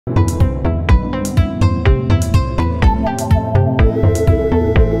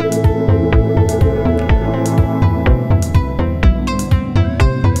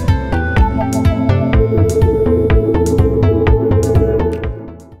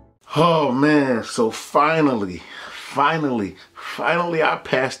Oh man, so finally I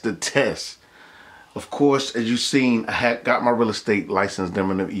passed the test. Of course, as you've seen, I had got my real estate license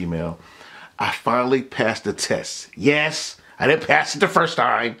in the email. I finally passed the test. Yes, I didn't pass it the first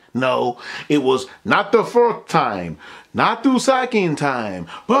time. No, it was not the fourth time, not the second time,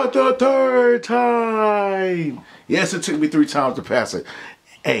 but the third time. Yes, it took me 3 times to pass it.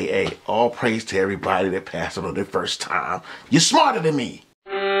 Hey, all praise to everybody that passed it on their first time. You're smarter than me.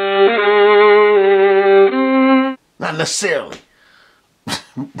 Not necessarily.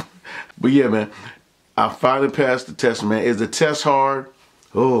 But yeah, man, I finally passed the test, man. Is the test hard?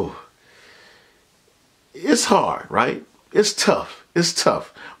 Oh, it's hard, right? It's tough. It's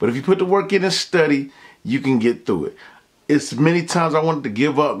tough. But if you put the work in and study, you can get through it. It's many times I wanted to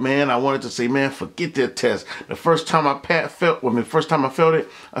give up, man. I wanted to say, man, forget that test. The first time I felt it,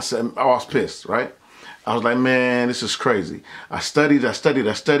 I said, I was pissed, right? I was like, man, this is crazy. I studied.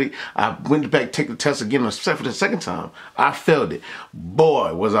 I went back to take the test again, except for the second time. I failed it.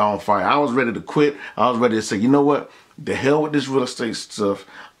 Boy, was I on fire. I was ready to quit. I was ready to say, you know what? The hell with this real estate stuff.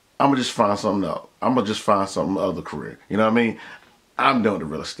 I'm going to just find something else. I'm going to just find some other career. You know what I mean? I'm done with the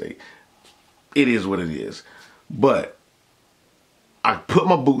real estate. It is what it is. But I put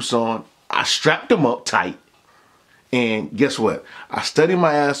my boots on. I strapped them up tight. And guess what? I studied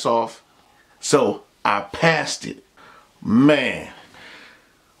my ass off. So I passed it. Man.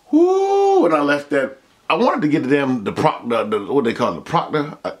 Whoo, when I left that, I wanted to get to them, what they call it, the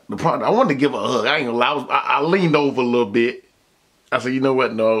proctor. I wanted to give her a hug. I ain't gonna lie, I leaned over a little bit. I said, you know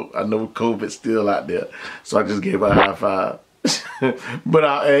what, no, I know COVID's still out there. So I just gave her a high five.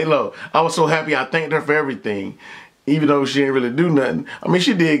 But hey, look, I was so happy. I thanked her for everything. Even though she didn't really do nothing. I mean,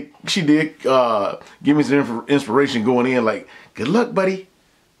 she did give me some inspiration going in, like, good luck, buddy.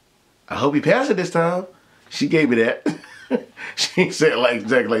 I hope you pass it this time. She gave me that. She ain't said like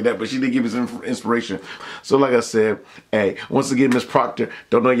exactly like that, but she did give me some inspiration. So like I said, hey, once again, Miss Proctor,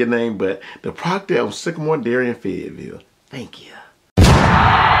 don't know your name, but the Proctor of Sycamore Dairy in Fayetteville. Thank you.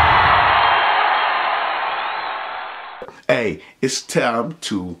 Hey, it's time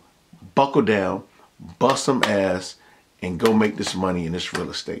to buckle down, bust some ass, and go make this money in this real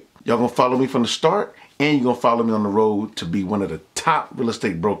estate. Y'all gonna follow me from the start, and you're gonna follow me on the road to be one of the top real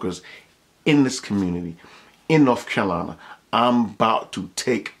estate brokers in this community, in North Carolina. I'm about to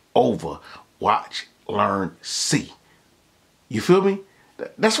take over. Watch, learn, see. You feel me?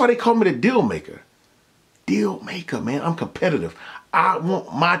 That's why they call me the deal maker. Deal maker, man. I'm competitive. I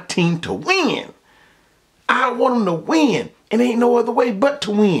want my team to win. I want them to win. And ain't no other way but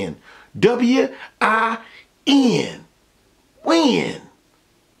to win. W-I-N. Win.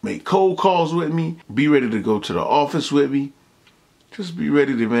 Make cold calls with me. Be ready to go to the office with me. Just be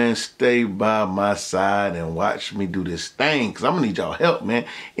ready to, man, stay by my side and watch me do this thing. Because I'm going to need y'all help, man.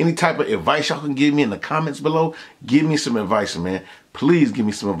 Any type of advice y'all can give me in the comments below, give me some advice, man. Please give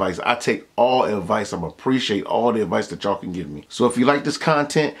me some advice. I take all advice. I appreciate all the advice that y'all can give me. So if you like this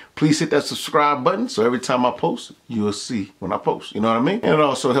content, please hit that subscribe button. So every time I post, you'll see when I post. You know what I mean? And it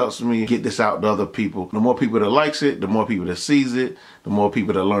also helps me get this out to other people. The more people that likes it, the more people that sees it, the more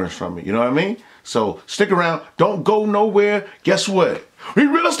people that learns from it. You know what I mean? So stick around. Don't go nowhere. Guess what? We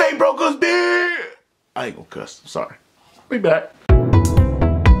real estate brokers, bitch. I ain't gonna cuss. I'm sorry. Be back.